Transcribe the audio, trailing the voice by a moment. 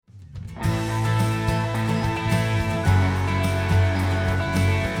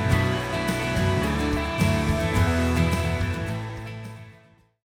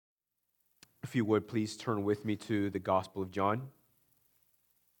If you would, please turn with me to the Gospel of John.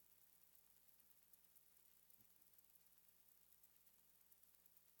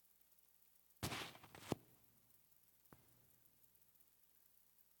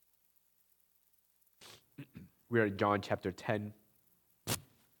 We are in John chapter 10.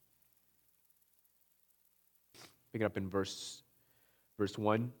 Picking up in verse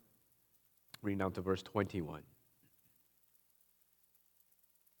 1, reading down to verse 21.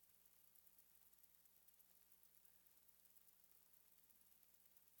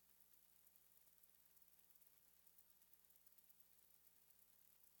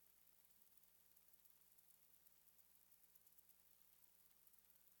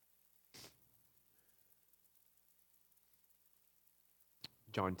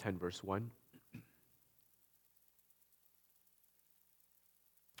 John 10, verse 1.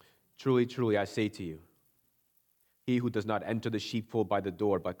 Truly, truly, I say to you, he who does not enter the sheepfold by the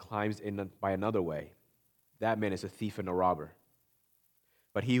door, but climbs in by another way, that man is a thief and a robber.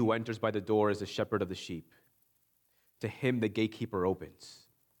 But he who enters by the door is the shepherd of the sheep. To him the gatekeeper opens.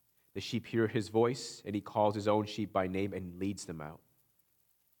 The sheep hear his voice, and he calls his own sheep by name and leads them out.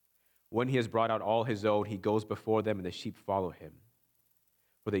 When he has brought out all his own, he goes before them, and the sheep follow him,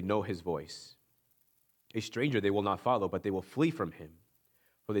 for they know his voice. A stranger they will not follow, but they will flee from him,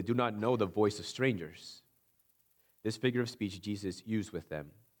 for they do not know the voice of strangers. This figure of speech Jesus used with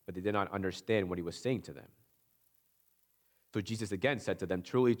them, but they did not understand what he was saying to them. So Jesus again said to them,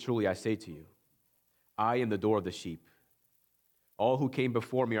 Truly, truly, I say to you, I am the door of the sheep. All who came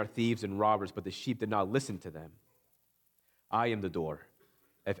before me are thieves and robbers, but the sheep did not listen to them. I am the door.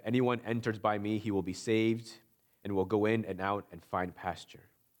 If anyone enters by me, he will be saved and will go in and out and find pasture.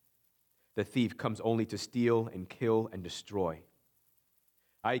 The thief comes only to steal and kill and destroy.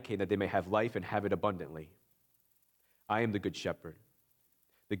 I came that they may have life and have it abundantly. I am the good shepherd.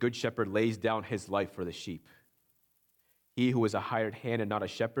 The good shepherd lays down his life for the sheep. He who is a hired hand and not a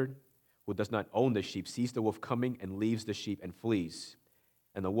shepherd, who does not own the sheep, sees the wolf coming and leaves the sheep and flees,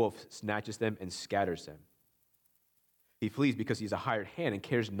 and the wolf snatches them and scatters them. He flees because he is a hired hand and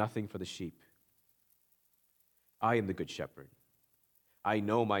cares nothing for the sheep. I am the good shepherd. I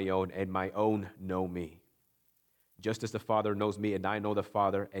know my own, and my own know me. Just as the Father knows me, and I know the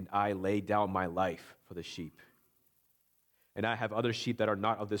Father, and I lay down my life for the sheep. And I have other sheep that are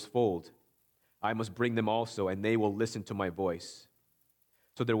not of this fold. I must bring them also, and they will listen to my voice.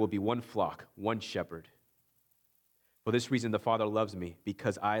 So there will be one flock, one shepherd. For this reason the Father loves me,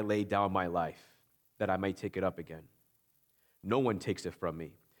 because I lay down my life, that I might take it up again. No one takes it from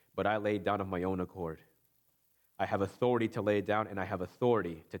me, but I lay it down of my own accord. I have authority to lay it down, and I have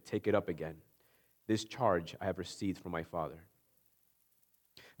authority to take it up again. This charge I have received from my Father.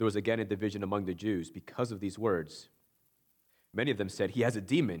 There was again a division among the Jews because of these words. Many of them said, He has a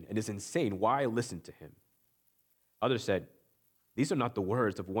demon and is insane. Why listen to him? Others said, These are not the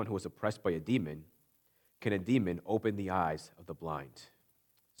words of one who is oppressed by a demon. Can a demon open the eyes of the blind?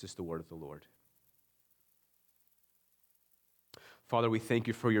 This is the word of the Lord. Father, we thank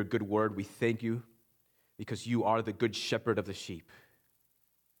you for your good word. We thank you because you are the good shepherd of the sheep.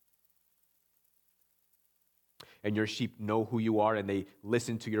 And your sheep know who you are, and they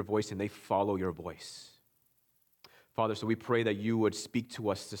listen to your voice, and they follow your voice. Father, so we pray that you would speak to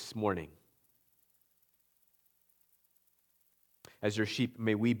us this morning. As your sheep,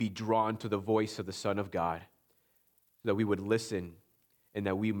 may we be drawn to the voice of the Son of God, so that we would listen and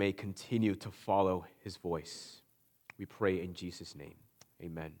that we may continue to follow his voice. We pray in Jesus' name.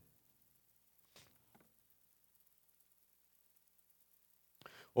 Amen.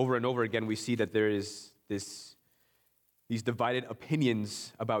 Over and over again, we see that there is these divided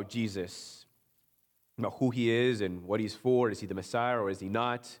opinions about Jesus, about who he is and what he's for. Is he the Messiah or is he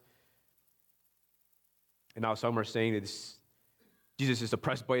not? And now some are saying that Jesus is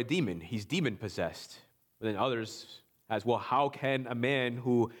oppressed by a demon. He's demon-possessed. But then others ask, well, how can a man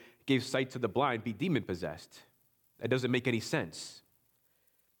who gave sight to the blind be demon-possessed? That doesn't make any sense.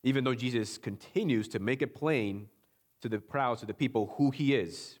 Even though Jesus continues to make it plain to the crowds, to the people, who he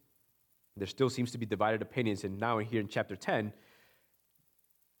is, there still seems to be divided opinions. And now here in chapter 10,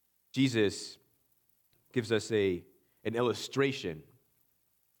 Jesus gives us an illustration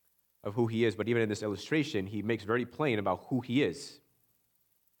of who he is. But even in this illustration, he makes very plain about who he is.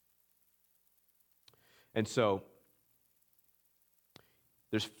 And so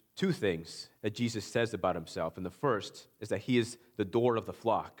there's two things that Jesus says about himself. And the first is that he is the door of the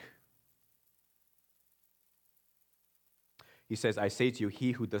flock. He says, I say to you,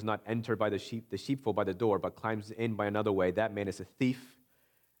 he who does not enter by the sheepfold by the door, but climbs in by another way, that man is a thief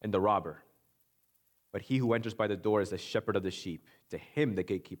and a robber. But he who enters by the door is the shepherd of the sheep. To him the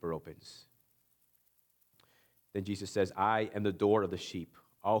gatekeeper opens. Then Jesus says, I am the door of the sheep.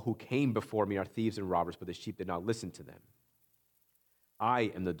 All who came before me are thieves and robbers, but the sheep did not listen to them.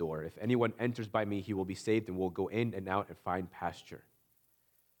 I am the door. If anyone enters by me, he will be saved and will go in and out and find pasture.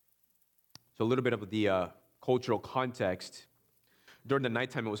 So a little bit of the cultural context. During the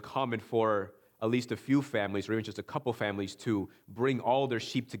nighttime, it was common for at least a few families, or even just a couple families, to bring all their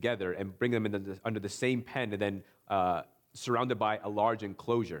sheep together and bring them under the same pen and then surrounded by a large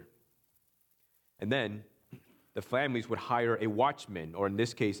enclosure. And then the families would hire a watchman, or in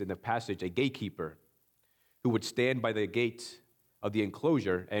this case, in the passage, a gatekeeper, who would stand by the gate of the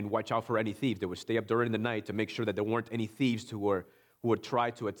enclosure and watch out for any thieves. They would stay up during the night to make sure that there weren't any thieves who would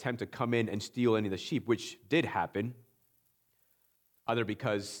try to attempt to come in and steal any of the sheep, which did happen, either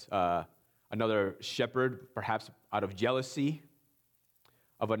because another shepherd, perhaps out of jealousy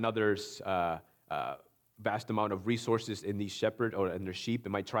of another's vast amount of resources in these shepherd or in their sheep, they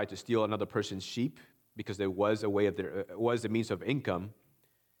might try to steal another person's sheep because there was a means of income.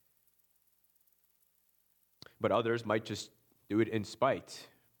 But others might just do it in spite,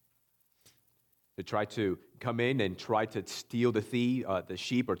 to try to come in and try to steal the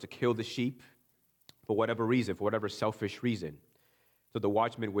sheep, or to kill the sheep for whatever reason, for whatever selfish reason. So the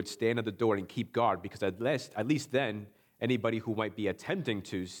watchman would stand at the door and keep guard, because at least then, anybody who might be attempting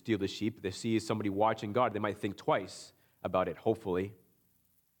to steal the sheep, they see somebody watching guard, they might think twice about it, hopefully.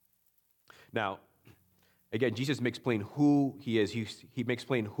 Now, again, Jesus may explain who he is. He may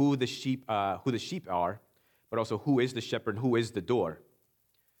explain who the sheep are, but also who is the shepherd and who is the door.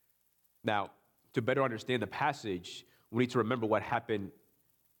 Now, to better understand the passage, we need to remember what happened,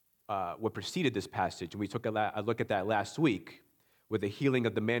 what preceded this passage. And we took a look at that last week with the healing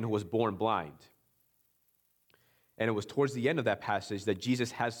of the man who was born blind. And it was towards the end of that passage that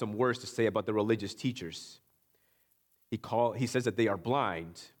Jesus has some words to say about the religious teachers. He says that they are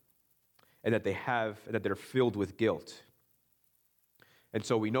blind and that they're filled with guilt. And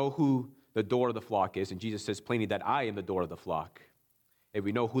so we know who the door of the flock is, and Jesus says plainly that I am the door of the flock. And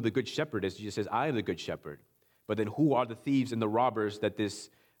we know who the good shepherd is. Jesus says, I am the good shepherd. But then who are the thieves and the robbers that this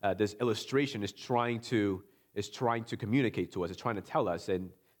illustration is trying to communicate to us, is trying to tell us? And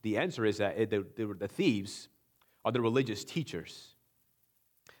the answer is that the thieves are the religious teachers.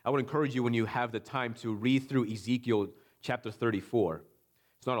 I would encourage you, when you have the time, to read through Ezekiel chapter 34.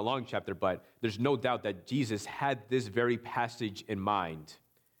 It's not a long chapter, but there's no doubt that Jesus had this very passage in mind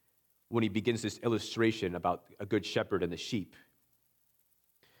when he begins this illustration about a good shepherd and the sheep.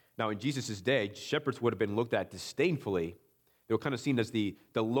 Now, in Jesus' day, shepherds would have been looked at disdainfully. They were kind of seen as the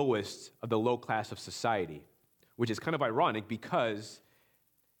lowest of the low class of society, which is kind of ironic because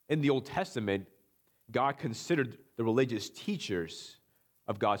in the Old Testament, God considered the religious teachers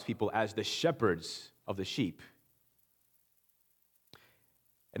of God's people as the shepherds of the sheep.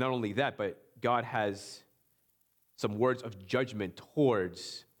 And not only that, but God has some words of judgment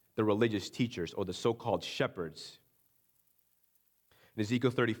towards the religious teachers, or the so-called shepherds. In Ezekiel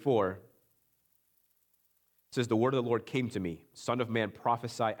 34, it says, the word of the Lord came to me, Son of man,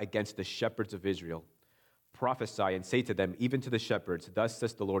 prophesy against the shepherds of Israel. Prophesy and say to them, even to the shepherds, thus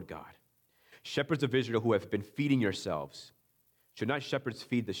says the Lord God. Shepherds of Israel who have been feeding yourselves, should not shepherds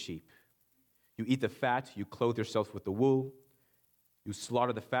feed the sheep? You eat the fat, you clothe yourselves with the wool, you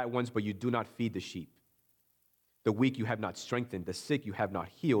slaughter the fat ones, but you do not feed the sheep. The weak you have not strengthened, the sick you have not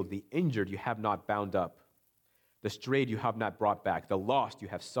healed, the injured you have not bound up, the strayed you have not brought back, the lost you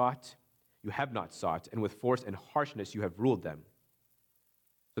have not sought, and with force and harshness you have ruled them.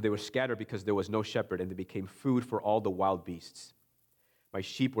 So they were scattered because there was no shepherd, and they became food for all the wild beasts. My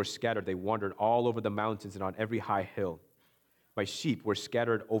sheep were scattered, they wandered all over the mountains and on every high hill. My sheep were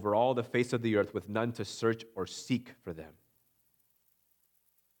scattered over all the face of the earth, with none to search or seek for them.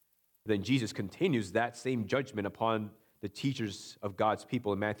 Then Jesus continues that same judgment upon the teachers of God's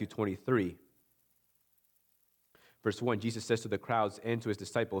people in Matthew 23. Verse 1, Jesus says to the crowds and to his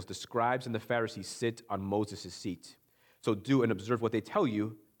disciples, the scribes and the Pharisees sit on Moses' seat. So do and observe what they tell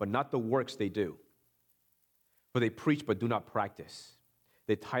you, but not the works they do. For they preach but do not practice.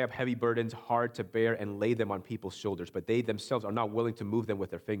 They tie up heavy burdens, hard to bear, and lay them on people's shoulders, but they themselves are not willing to move them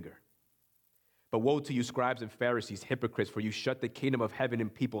with their finger. But woe to you, scribes and Pharisees, hypocrites, for you shut the kingdom of heaven in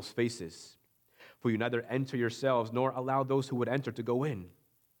people's faces. For you neither enter yourselves, nor allow those who would enter to go in.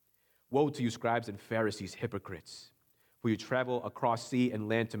 Woe to you, scribes and Pharisees, hypocrites, for you travel across sea and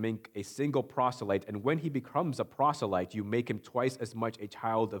land to make a single proselyte, and when he becomes a proselyte, you make him twice as much a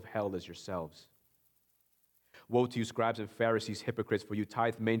child of hell as yourselves. Woe to you, scribes and Pharisees, hypocrites, for you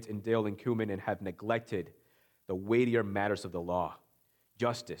tithe mint and dill and cumin, and have neglected the weightier matters of the law,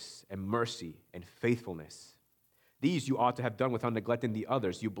 justice and mercy and faithfulness. These you ought to have done without neglecting the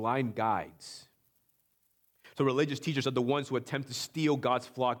others, you blind guides. The religious teachers are the ones who attempt to steal God's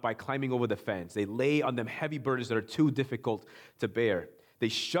flock by climbing over the fence. They lay on them heavy burdens that are too difficult to bear. They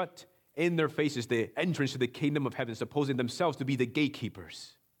shut in their faces the entrance to the kingdom of heaven, supposing themselves to be the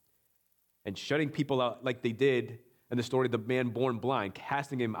gatekeepers, and shutting people out like they did in the story of the man born blind,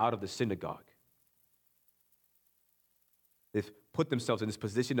 casting him out of the synagogue. They've put themselves in this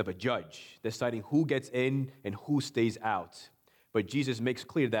position of a judge, deciding who gets in and who stays out. But Jesus makes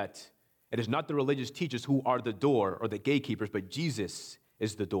clear that it is not the religious teachers who are the door or the gatekeepers, but Jesus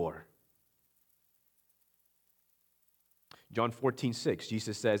is the door. John 14:6,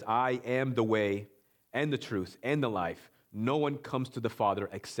 Jesus says, I am the way and the truth and the life. No one comes to the Father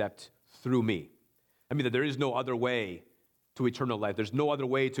except through me. I mean, that there is no other way to eternal life. There's no other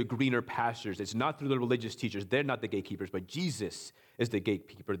way to greener pastures. It's not through the religious teachers. They're not the gatekeepers, but Jesus is the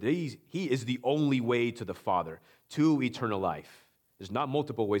gatekeeper. He is the only way to the Father, to eternal life. There's not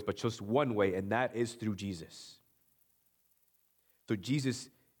multiple ways, but just one way, and that is through Jesus. So Jesus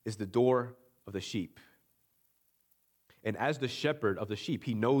is the door of the sheep. And as the shepherd of the sheep,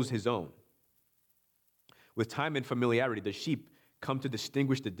 he knows his own. With time and familiarity, the sheep come to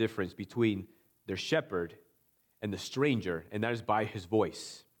distinguish the difference between their shepherd and the stranger, and that is by his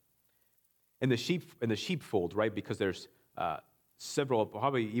voice. In the sheepfold, right, because there's several,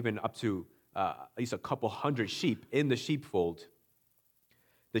 probably even up to at least a couple hundred sheep in the sheepfold,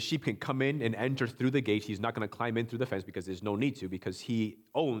 the sheep can come in and enter through the gate. He's not going to climb in through the fence because there's no need to, because he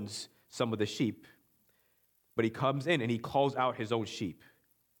owns some of the sheep. But he comes in and he calls out his own sheep.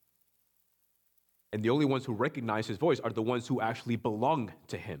 And the only ones who recognize his voice are the ones who actually belong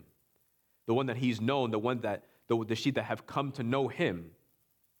to him. The one that he's known, the sheep that have come to know him,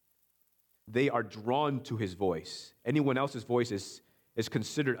 they are drawn to his voice. Anyone else's voice is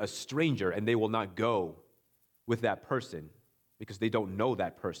considered a stranger, and they will not go with that person because they don't know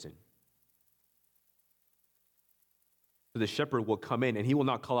that person. So the shepherd will come in, and he will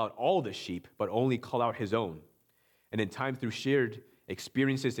not call out all the sheep, but only call out his own. And in time, through shared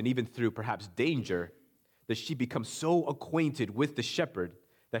experiences and even through perhaps danger, the sheep become so acquainted with the shepherd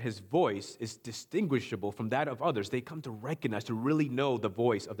that his voice is distinguishable from that of others. They come to recognize, to really know the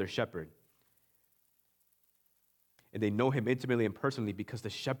voice of their shepherd. And they know him intimately and personally because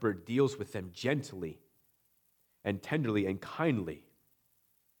the shepherd deals with them gently and tenderly and kindly,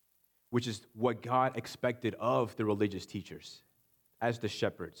 which is what God expected of the religious teachers as the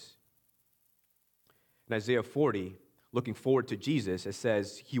shepherds. In Isaiah 40, looking forward to Jesus, it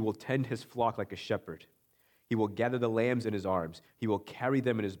says, he will tend his flock like a shepherd. He will gather the lambs in his arms. He will carry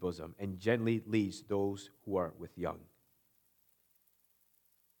them in his bosom and gently leads those who are with young.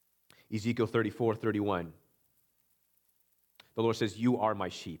 Ezekiel 34:31. The Lord says, you are my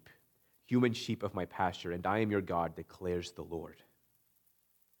sheep, human sheep of my pasture, and I am your God, declares the Lord.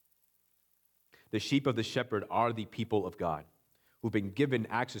 The sheep of the shepherd are the people of God who've been given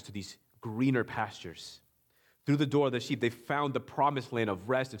access to these greener pastures. Through the door of the sheep, they found the promised land of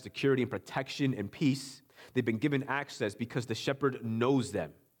rest and security and protection and peace. They've been given access because the shepherd knows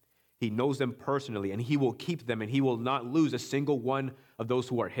them. He knows them personally, and he will keep them, and he will not lose a single one of those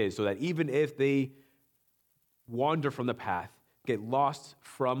who are his, so that even if they wander from the path, get lost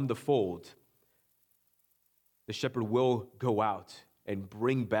from the fold, the shepherd will go out and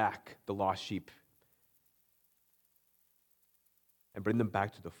bring back the lost sheep and bring them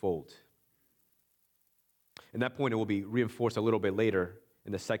back to the fold. And that point, it will be reinforced a little bit later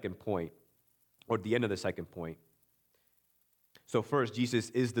in the second point, or at the end of the second point. So first, Jesus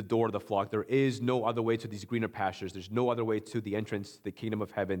is the door of the flock. There is no other way to these greener pastures. There's no other way to the entrance to the kingdom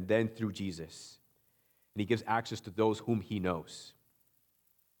of heaven than through Jesus. And he gives access to those whom he knows.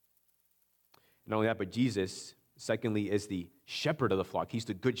 Not only that, but Jesus, secondly, is the shepherd of the flock. He's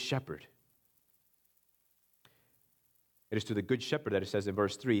the good shepherd. It is to the good shepherd that it says in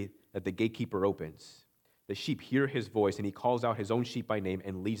verse 3 that the gatekeeper opens. The sheep hear his voice, and he calls out his own sheep by name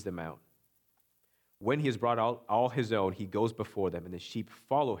and leads them out. When he has brought out all his own, he goes before them, and the sheep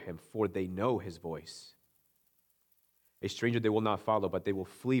follow him, for they know his voice. A stranger they will not follow, but they will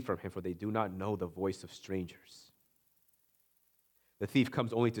flee from him, for they do not know the voice of strangers. The thief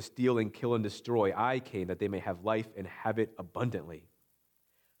comes only to steal and kill and destroy. I came that they may have life and have it abundantly.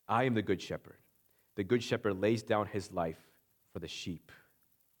 I am the good shepherd. The good shepherd lays down his life for the sheep.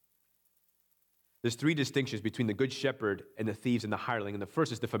 There's three distinctions between the good shepherd and the thieves and the hireling, and the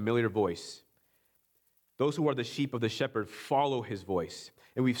first is the familiar voice. Those who are the sheep of the shepherd follow his voice.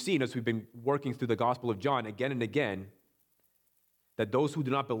 And we've seen, as we've been working through the Gospel of John again and again, that those who do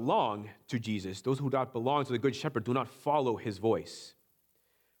not belong to Jesus, those who do not belong to the good shepherd, do not follow his voice.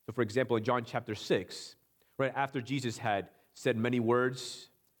 So for example, in John chapter 6, right after Jesus had said many words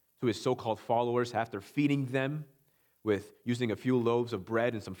to his so-called followers after feeding them with using a few loaves of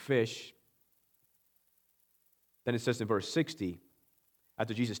bread and some fish. Then it says in verse 60,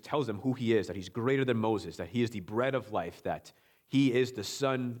 after Jesus tells them who he is, that he's greater than Moses, that he is the bread of life, that he is the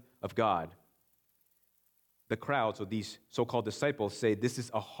Son of God, the crowds, or these so-called disciples, say this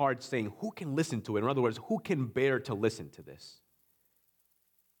is a hard saying. Who can listen to it? In other words, who can bear to listen to this?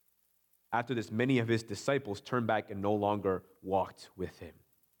 After this, many of his disciples turned back and no longer walked with him.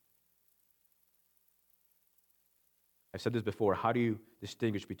 I've said this before. How do you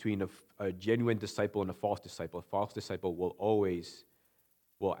distinguish between a genuine disciple and a false disciple? A false disciple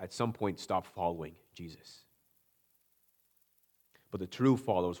will at some point stop following Jesus. But the true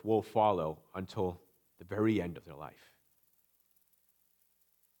followers will follow until the very end of their life.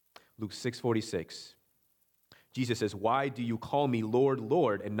 Luke 6:46. Jesus says, "Why do you call me Lord,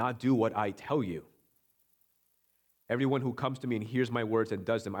 Lord, and not do what I tell you? Everyone who comes to me and hears my words and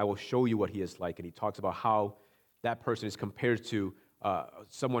does them, I will show you what he is like." And he talks about how that person is compared to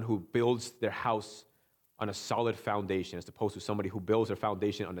someone who builds their house on a solid foundation as opposed to somebody who builds their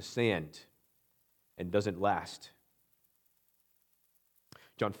foundation on the sand and doesn't last.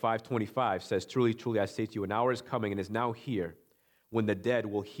 John 5:25 says, "Truly, truly, I say to you, an hour is coming and is now here when the dead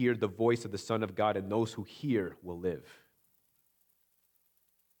will hear the voice of the Son of God, and those who hear will live."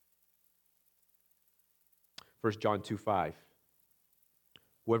 1 John 2:5,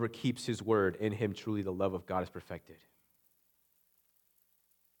 "Whoever keeps his word, in him truly the love of God is perfected."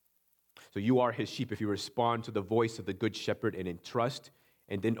 So you are his sheep if you respond to the voice of the good shepherd and in trust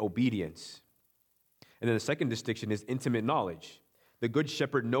and in obedience. And then the second distinction is intimate knowledge. The good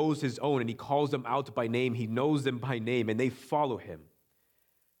shepherd knows his own and he calls them out by name. He knows them by name and they follow him.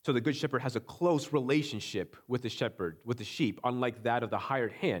 So the good shepherd has a close relationship with the shepherd, with the sheep, unlike that of the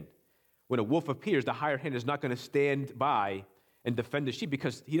hired hand. When a wolf appears, the hired hand is not going to stand by and defend the sheep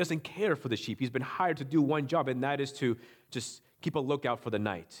because he doesn't care for the sheep. He's been hired to do one job, and that is to just keep a lookout for the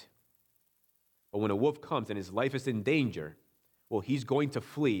night. But when a wolf comes and his life is in danger, well, he's going to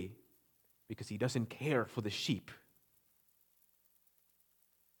flee because he doesn't care for the sheep.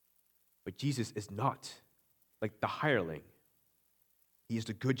 But Jesus is not like the hireling. He is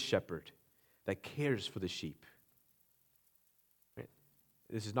the good shepherd that cares for the sheep. Right?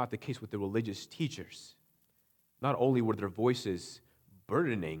 This is not the case with the religious teachers. Not only were their voices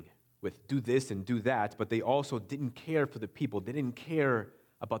burdening with do this and do that, but they also didn't care for the people. They didn't care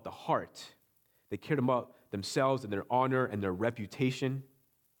about the heart. They cared about themselves and their honor and their reputation.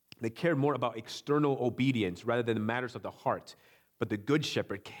 They cared more about external obedience rather than the matters of the heart. But the good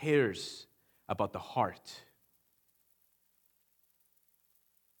shepherd cares about the heart.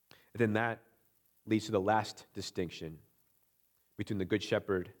 And then that leads to the last distinction between the good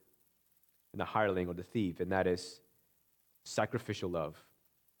shepherd and the hireling or the thief, and that is sacrificial love.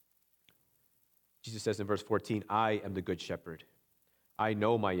 Jesus says in verse 14, "I am the good shepherd. I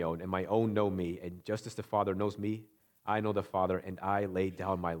know my own, and my own know me, and just as the Father knows me, I know the Father, and I lay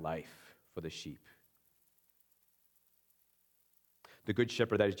down my life for the sheep." The good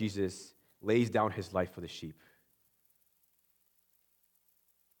shepherd, that is Jesus, lays down his life for the sheep.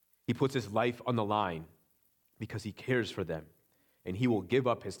 He puts his life on the line because he cares for them, and he will give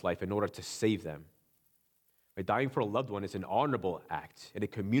up his life in order to save them. Right? Dying for a loved one is an honorable act, and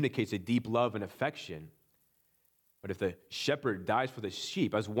it communicates a deep love and affection. But if the shepherd dies for the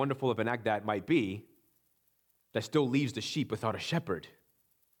sheep, as wonderful of an act that might be, that still leaves the sheep without a shepherd.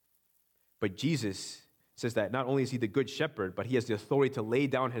 But Jesus says that not only is he the good shepherd, but he has the authority to lay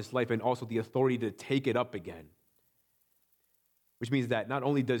down his life and also the authority to take it up again. Which means that not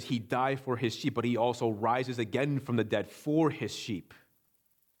only does he die for his sheep, but he also rises again from the dead for his sheep.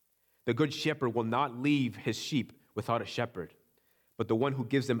 The good shepherd will not leave his sheep without a shepherd, but the one who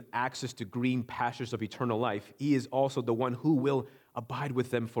gives them access to green pastures of eternal life, he is also the one who will abide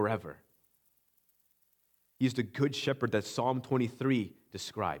with them forever. He is the good shepherd that Psalm 23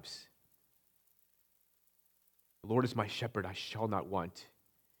 describes. "The Lord is my shepherd, I shall not want.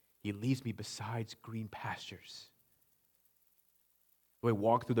 He leads me beside green pastures. Though I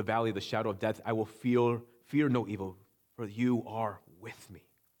walk through the valley of the shadow of death, I will fear no evil, for you are with me."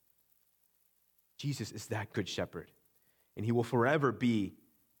 Jesus is that good shepherd, and he will forever be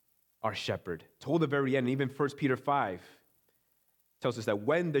our shepherd. Till the very end, even 1 Peter 5 tells us that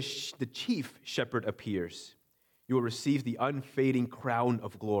when the chief shepherd appears, you will receive the unfading crown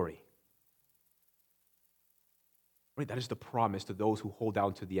of glory. Right? That is the promise to those who hold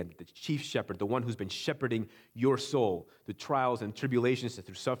down to the end. The chief shepherd, the one who's been shepherding your soul through trials and tribulations, and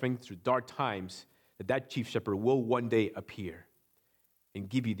through suffering, through dark times, that chief shepherd will one day appear and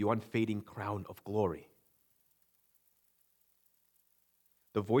give you the unfading crown of glory.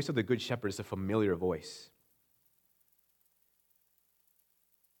 The voice of the Good Shepherd is a familiar voice.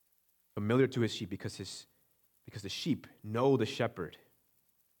 Familiar to his sheep because the sheep know the shepherd.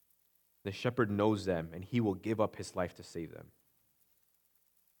 The shepherd knows them, and he will give up his life to save them.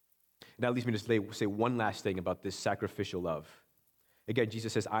 And that leads me to say one last thing about this sacrificial love. Again,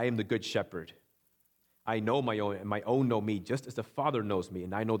 Jesus says, I am the good shepherd. I know my own, and my own know me, just as the Father knows me,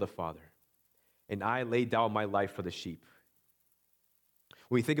 and I know the Father. And I lay down my life for the sheep.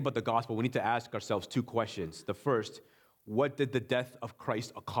 When we think about the gospel, we need to ask ourselves two questions. The first, what did the death of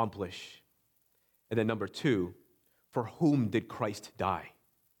Christ accomplish? And then number two, for whom did Christ die?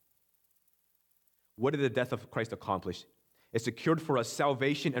 What did the death of Christ accomplish? It secured for us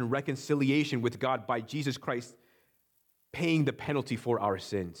salvation and reconciliation with God by Jesus Christ paying the penalty for our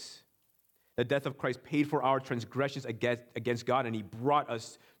sins. The death of Christ paid for our transgressions against God, and he brought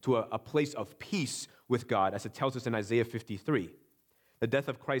us to a place of peace with God, as it tells us in Isaiah 53. The death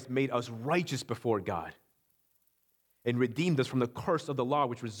of Christ made us righteous before God and redeemed us from the curse of the law,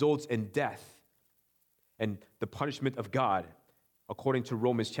 which results in death and the punishment of God, according to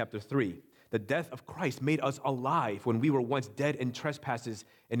Romans chapter 3. The death of Christ made us alive when we were once dead in trespasses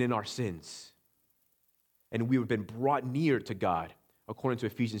and in our sins. And we have been brought near to God, according to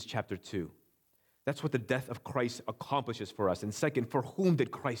Ephesians chapter 2. That's what the death of Christ accomplishes for us. And second, for whom did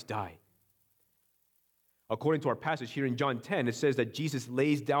Christ die? According to our passage here in John 10, it says that Jesus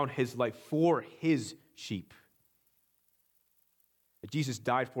lays down his life for his sheep. That Jesus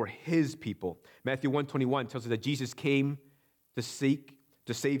died for his people. Matthew 1:21 tells us that Jesus came to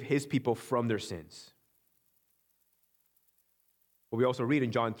save his people from their sins. But we also read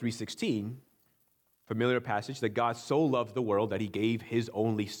in John 3:16, familiar passage, that God so loved the world that he gave his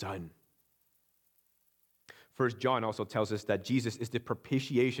only Son. 1 John also tells us that Jesus is the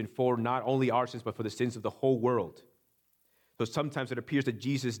propitiation for not only our sins, but for the sins of the whole world. So sometimes it appears that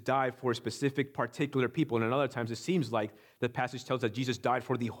Jesus died for specific particular people, and in other times it seems like the passage tells that Jesus died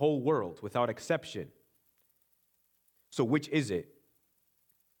for the whole world without exception. So which is it?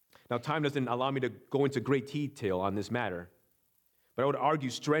 Now, time doesn't allow me to go into great detail on this matter, but I would argue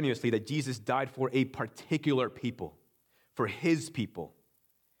strenuously that Jesus died for a particular people, for his people,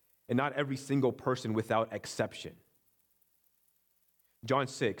 and not every single person without exception. John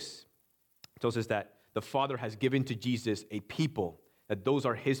 6 tells us that the Father has given to Jesus a people, that those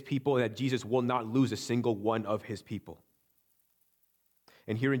are his people, and that Jesus will not lose a single one of his people.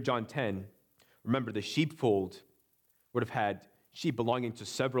 And here in John 10, remember, the sheepfold would have had sheep belonging to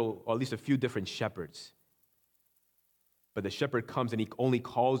several, or at least a few different shepherds. But the shepherd comes and he only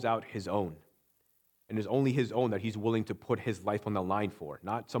calls out his own. And it's only his own that he's willing to put his life on the line for,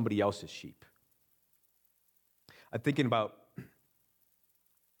 not somebody else's sheep. I'm thinking about,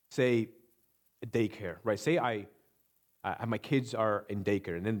 say, daycare, right? Say my kids are in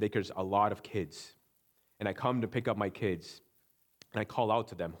daycare, and then daycare's a lot of kids. And I come to pick up my kids, and I call out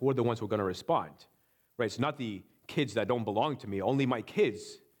to them. Who are the ones who are going to respond? Right? It's not the kids that don't belong to me. Only my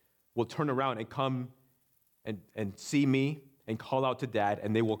kids will turn around and come and see me and call out to dad,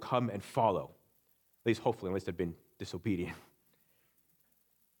 and they will come and follow. At least hopefully, unless they've been disobedient.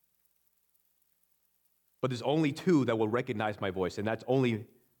 But there's only two that will recognize my voice, and that's only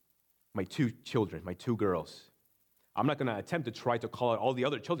my two children, my two girls. I'm not going to attempt to try to call out all the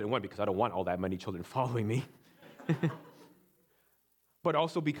other children, one, because I don't want all that many children following me. But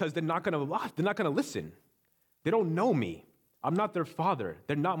also because they're not going to listen. They don't know me. I'm not their father.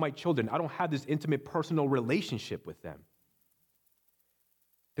 They're not my children. I don't have this intimate personal relationship with them.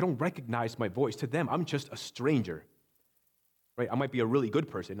 They don't recognize my voice. To them, I'm just a stranger. Right? I might be a really good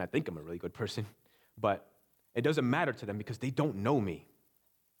person. I think I'm a really good person. But it doesn't matter to them because they don't know me.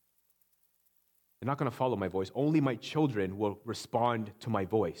 They're not going to follow my voice. Only my children will respond to my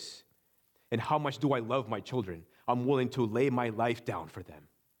voice. And how much do I love my children? I'm willing to lay my life down for them.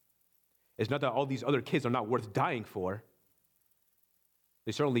 It's not that all these other kids are not worth dying for.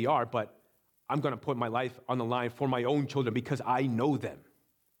 They certainly are, but I'm going to put my life on the line for my own children because I know them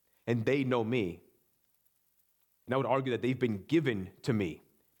and they know me. And I would argue that they've been given to me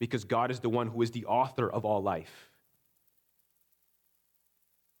because God is the one who is the author of all life.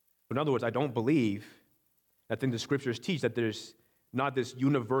 In other words, I don't believe, I think the scriptures teach that there's not this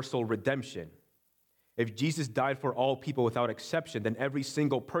universal redemption. If Jesus died for all people without exception, then every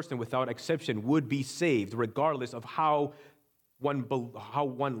single person without exception would be saved, regardless of how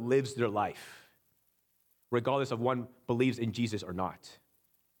one lives their life, regardless of one believes in Jesus or not.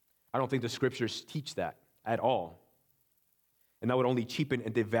 I don't think the scriptures teach that at all. And that would only cheapen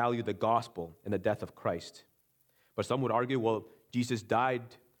and devalue the gospel and the death of Christ. But some would argue, well, Jesus died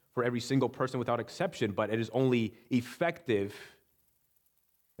for every single person without exception, but it is only effective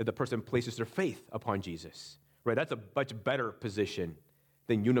if the person places their faith upon Jesus, right? That's a much better position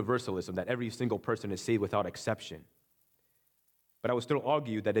than universalism, that every single person is saved without exception. But I would still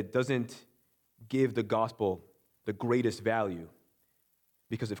argue that it doesn't give the gospel the greatest value.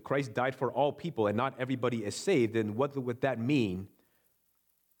 Because if Christ died for all people and not everybody is saved, then what would that mean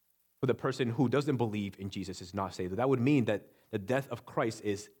for the person who doesn't believe in Jesus is not saved? That would mean that the death of Christ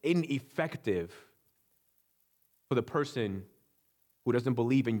is ineffective for the person who doesn't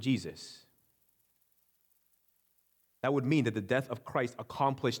believe in Jesus. That would mean that the death of Christ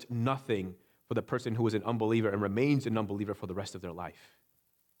accomplished nothing for the person who is an unbeliever and remains an unbeliever for the rest of their life.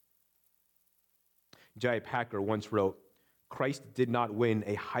 J.I. Packer once wrote, Christ did not win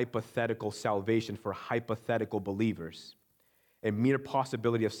a hypothetical salvation for hypothetical believers, a mere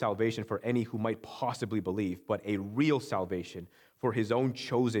possibility of salvation for any who might possibly believe, but a real salvation for his own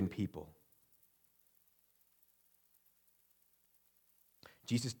chosen people.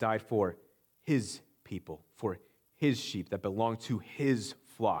 Jesus died for his people, for his sheep that belong to his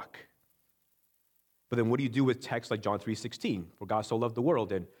flock. But then what do you do with texts like John 3:16, for God so loved the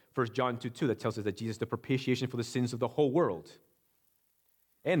world, and 1 John 2:2 that tells us that Jesus is the propitiation for the sins of the whole world?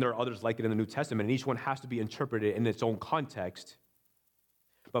 And there are others like it in the New Testament, and each one has to be interpreted in its own context.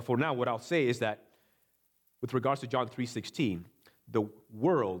 But for now, what I'll say is that with regards to John 3:16, the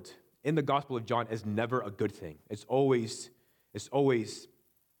world in the Gospel of John is never a good thing. It's always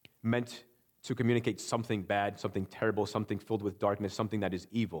meant to communicate something bad, something terrible, something filled with darkness, something that is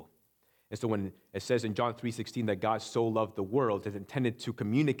evil. And so when it says in John 3:16 that God so loved the world, it's intended to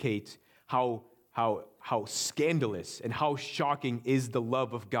communicate how scandalous and how shocking is the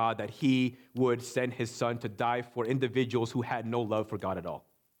love of God that he would send his son to die for individuals who had no love for God at all.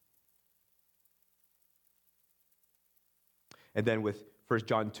 And then with 1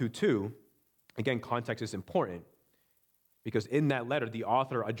 John 2:2, again, context is important because in that letter, the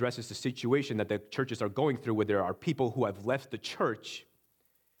author addresses the situation that the churches are going through where there are people who have left the church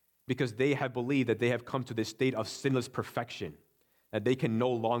because they have believed that they have come to this state of sinless perfection, that they can no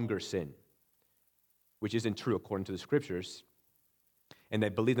longer sin, which isn't true according to the scriptures. And they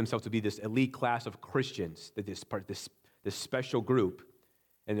believe themselves to be this elite class of Christians, that this special group.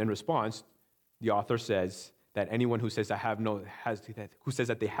 And in response, the author says that anyone who says who says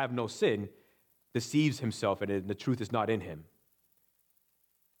that they have no sin deceives himself, and the truth is not in him.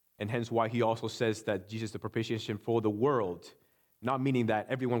 And hence why he also says that Jesus is the propitiation for the world, not meaning that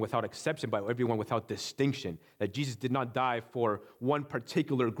everyone without exception, but everyone without distinction. That Jesus did not die for one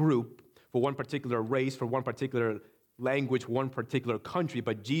particular group, for one particular race, for one particular language, one particular country,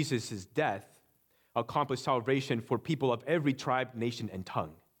 but Jesus' death accomplished salvation for people of every tribe, nation, and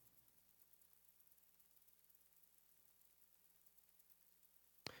tongue.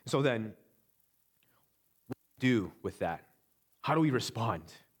 So then, what do we do with that? How do we respond?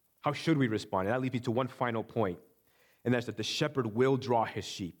 How should we respond? And that leads me to one final point, and that's that the shepherd will draw his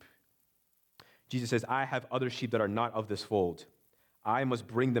sheep. Jesus says, I have other sheep that are not of this fold. I must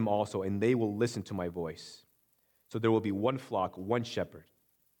bring them also, and they will listen to my voice. So there will be one flock, one shepherd.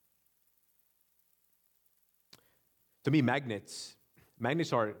 To me, magnets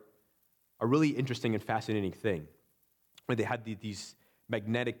are a really interesting and fascinating thing. They have these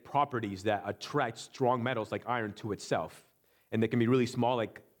magnetic properties that attract strong metals like iron to itself. And they can be really small,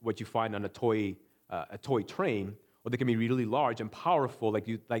 like what you find on a toy train, or they can be really large and powerful, like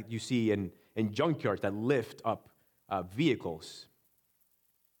you see in junkyards that lift up vehicles.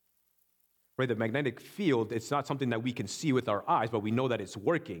 Right, the magnetic field, it's not something that we can see with our eyes, but we know that it's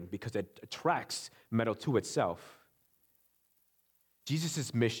working because it attracts metal to itself.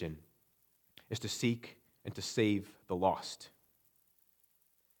 Jesus' mission is to seek and to save the lost.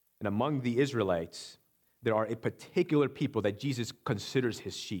 And among the Israelites, there are a particular people that Jesus considers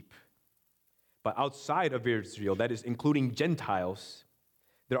his sheep. But outside of Israel, that is including Gentiles,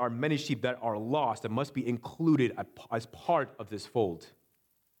 there are many sheep that are lost that must be included as part of this fold.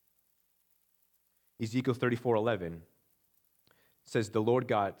 Ezekiel 34:11 says,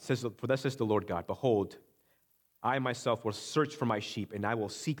 "For thus says the Lord God, behold, I myself will search for my sheep, and I will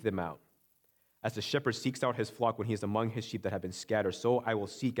seek them out. As the shepherd seeks out his flock when he is among his sheep that have been scattered, so I will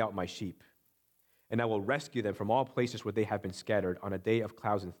seek out my sheep, and I will rescue them from all places where they have been scattered on a day of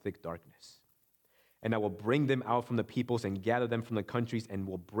clouds and thick darkness. And I will bring them out from the peoples and gather them from the countries and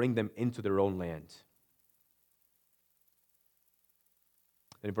will bring them into their own land."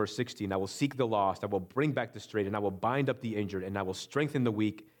 And in verse 16, I will seek the lost, I will bring back the strayed, and I will bind up the injured, and I will strengthen the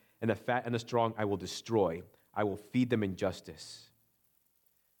weak, and the fat and the strong I will destroy. I will feed them in justice.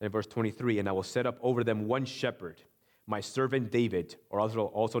 And in verse 23, and I will set up over them one shepherd, my servant David, or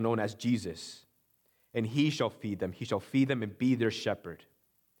also known as Jesus, and he shall feed them. He shall feed them and be their shepherd.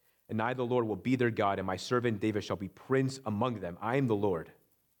 and I, the Lord, will be their God, and my servant David shall be prince among them. I am the Lord.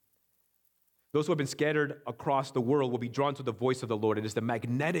 Those who have been scattered across the world will be drawn to the voice of the Lord. It is the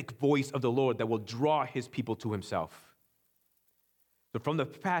magnetic voice of the Lord that will draw his people to himself. So from the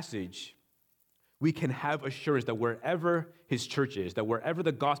passage, we can have assurance that wherever his church is, that wherever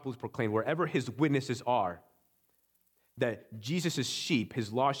the gospel is proclaimed, wherever his witnesses are, that Jesus' sheep,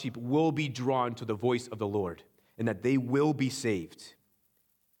 his lost sheep, will be drawn to the voice of the Lord, and that they will be saved.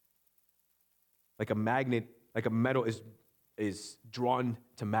 Like a magnet, like a metal is drawn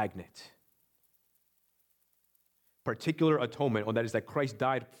to magnet. Particular atonement, or that is that Christ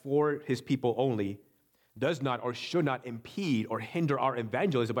died for his people only, does not or should not impede or hinder our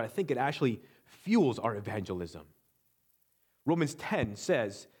evangelism, but I think it actually fuels our evangelism. Romans 10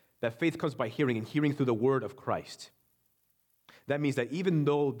 says that faith comes by hearing, and hearing through the word of Christ. That means that even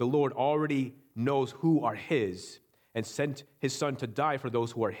though the Lord already knows who are his and sent his son to die for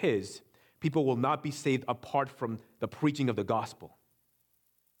those who are his, people will not be saved apart from the preaching of the gospel.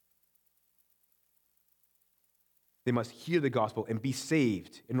 They must hear the gospel and be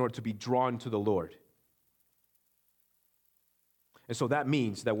saved in order to be drawn to the Lord. And so that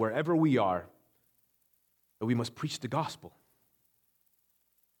means that wherever we are, that we must preach the gospel.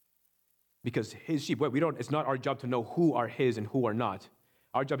 Because his sheep, it's not our job to know who are his and who are not.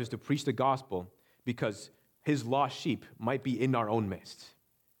 Our job is to preach the gospel because his lost sheep might be in our own midst.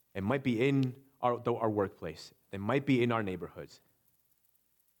 It might be in our workplace. It might be in our neighborhoods.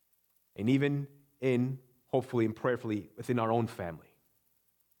 And even in, hopefully and prayerfully, within our own family.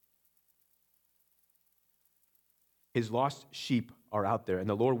 His lost sheep are out there, and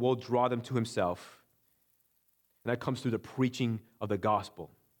the Lord will draw them to himself. And that comes through the preaching of the gospel.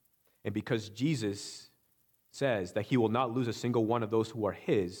 And because Jesus says that he will not lose a single one of those who are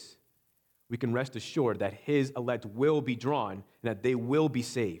his, we can rest assured that his elect will be drawn and that they will be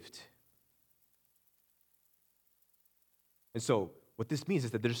saved. And so what this means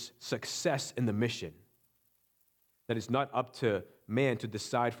is that there's success in the mission. That it's not up to man to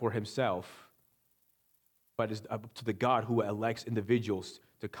decide for himself, but it's up to the God who elects individuals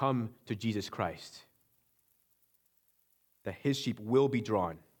to come to Jesus Christ. That his sheep will be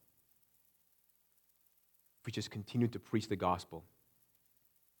drawn if we just continue to preach the gospel.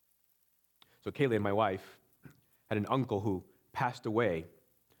 So Kaylee and my wife had an uncle who passed away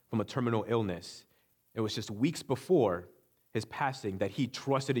from a terminal illness. It was just weeks before his passing that he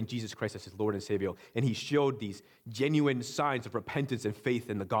trusted in Jesus Christ as his Lord and Savior, and he showed these genuine signs of repentance and faith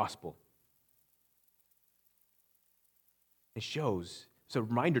in the gospel. It shows, it's a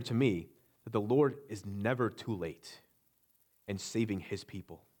reminder to me that the Lord is never too late in saving his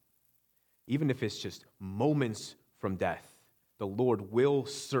people. Even if it's just moments from death, the Lord will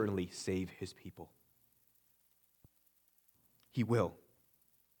certainly save his people. He will.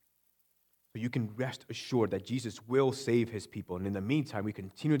 So you can rest assured that Jesus will save his people. And in the meantime, we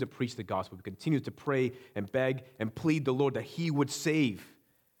continue to preach the gospel. We continue to pray and beg and plead the Lord that he would save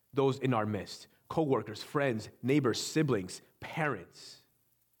those in our midst, co-workers, friends, neighbors, siblings, parents.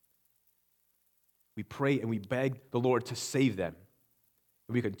 We pray and we beg the Lord to save them.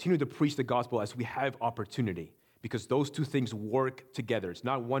 And we continue to preach the gospel as we have opportunity, because those two things work together. It's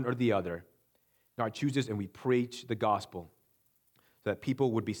not one or the other. God chooses and we preach the gospel so that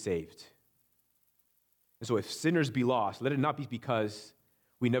people would be saved. And so if sinners be lost, let it not be because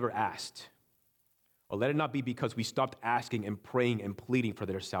we never asked, or let it not be because we stopped asking and praying and pleading for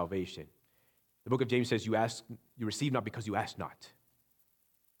their salvation. The book of James says you receive not because you ask not.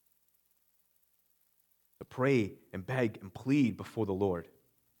 To pray and beg and plead before the Lord.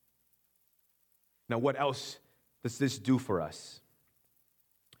 Now, what else does this do for us?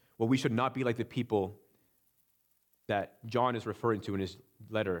 Well, we should not be like the people that John is referring to in his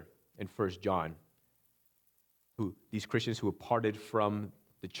letter in 1 John. These Christians who have parted from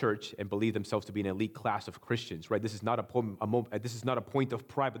the church and believe themselves to be an elite class of Christians, right? This is not a point of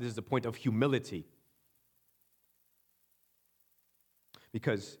pride, but this is a point of humility.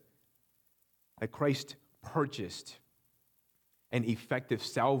 Because Christ purchased an effective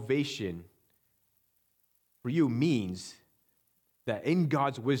salvation for you means that in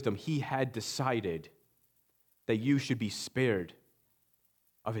God's wisdom, he had decided that you should be spared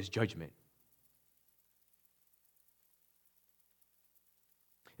of his judgment.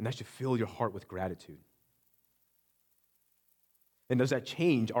 And that should fill your heart with gratitude. And does that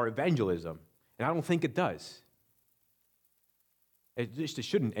change our evangelism? And I don't think it does. It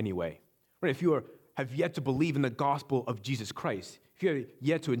shouldn't anyway. Right? If you have yet to believe in the gospel of Jesus Christ, if you have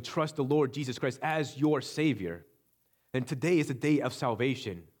yet to entrust the Lord Jesus Christ as your Savior, then today is the day of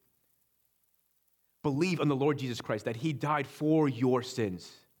salvation. Believe on the Lord Jesus Christ, that he died for your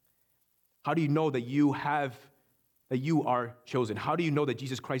sins, How do you know that you are chosen? How do you know that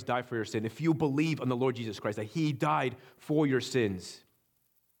Jesus Christ died for your sin? If you believe on the Lord Jesus Christ, that he died for your sins,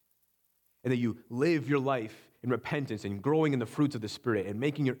 and that you live your life in repentance and growing in the fruits of the Spirit and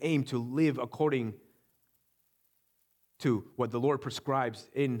making your aim to live according to what the Lord prescribes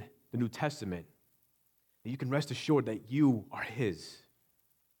in the New Testament, that you can rest assured that you are his.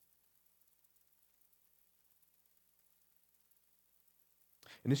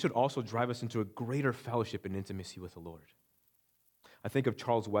 And this should also drive us into a greater fellowship and intimacy with the Lord. I think of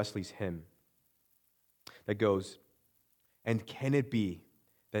Charles Wesley's hymn that goes, "And can it be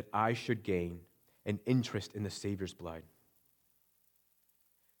that I should gain an interest in the Savior's blood?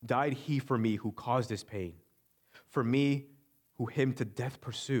 Died he for me who caused his pain, for me who him to death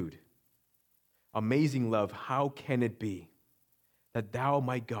pursued? Amazing love, how can it be that thou,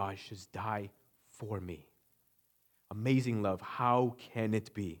 my God, shouldst die for me? Amazing love, how can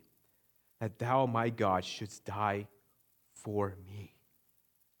it be that thou, my God, shouldst die for me?"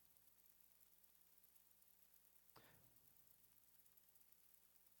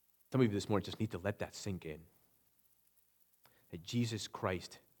 Some of you this morning just need to let that sink in. That Jesus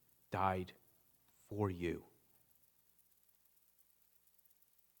Christ died for you.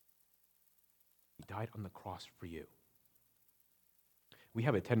 He died on the cross for you. We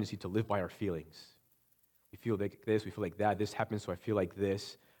have a tendency to live by our feelings. We feel like this, we feel like that. This happened, so I feel like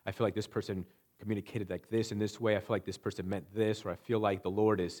this. I feel like this person communicated like this in this way. I feel like this person meant this, or I feel like the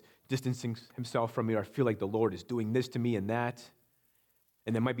Lord is distancing himself from me, or I feel like the Lord is doing this to me and that.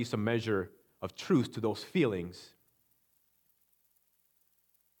 And there might be some measure of truth to those feelings.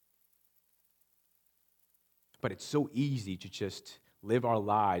 But it's so easy to just live our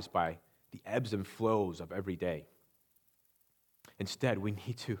lives by the ebbs and flows of every day. Instead, we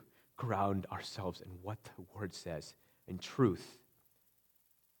need to ground ourselves in what the Word says, in truth.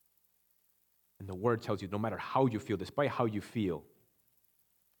 And the Word tells you, no matter how you feel, despite how you feel,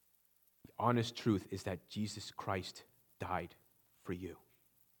 the honest truth is that Jesus Christ died for you.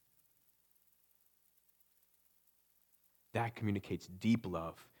 That communicates deep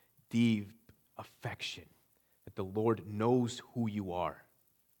love, deep affection, that the Lord knows who you are.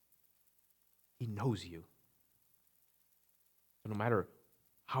 He knows you. So no matter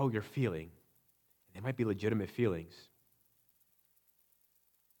how you're feeling, and they might be legitimate feelings,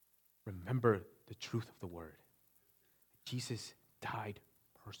 remember the truth of the Word. Jesus died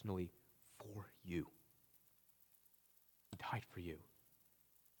personally for you. He died for you.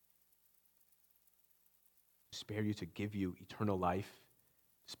 To spare you, to give you eternal life,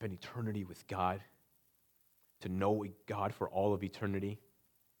 to spend eternity with God, to know God for all of eternity,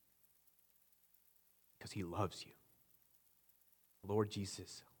 because he loves you. The Lord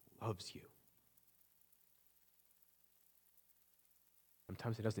Jesus loves you.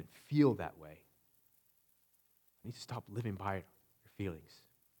 Sometimes it doesn't feel that way. You need to stop living by your feelings.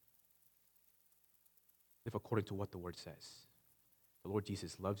 Live according to what the Word says. The Lord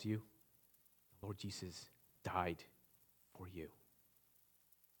Jesus loves you. The Lord Jesus died for you.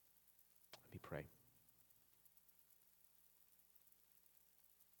 Let me pray.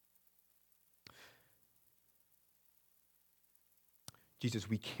 Jesus,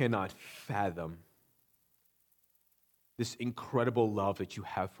 we cannot fathom this incredible love that you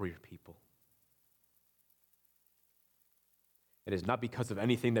have for your people. It is not because of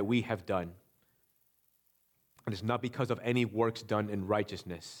anything that we have done. It is not because of any works done in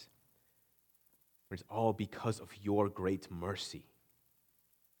righteousness. It is all because of your great mercy.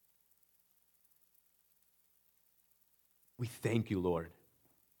 We thank you, Lord,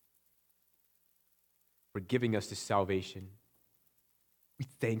 for giving us this salvation. We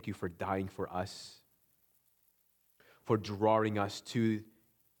thank you for dying for us, for drawing us to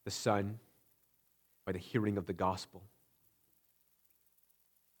the Son by the hearing of the gospel.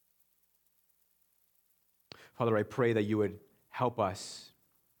 Father, I pray that you would help us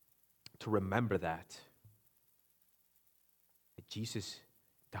to remember that Jesus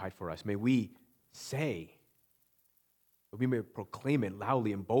died for us. May we say, that we may proclaim it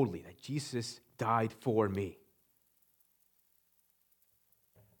loudly and boldly, that Jesus died for me.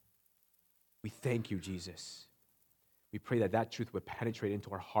 We thank you, Jesus. We pray that that truth would penetrate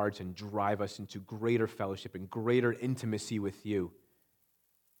into our hearts and drive us into greater fellowship and greater intimacy with you.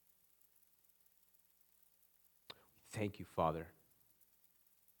 We thank you, Father.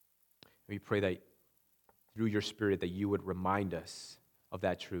 We pray that through your Spirit that you would remind us of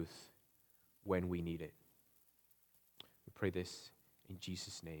that truth when we need it. We pray this in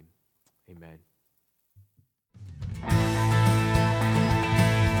Jesus' name. Amen.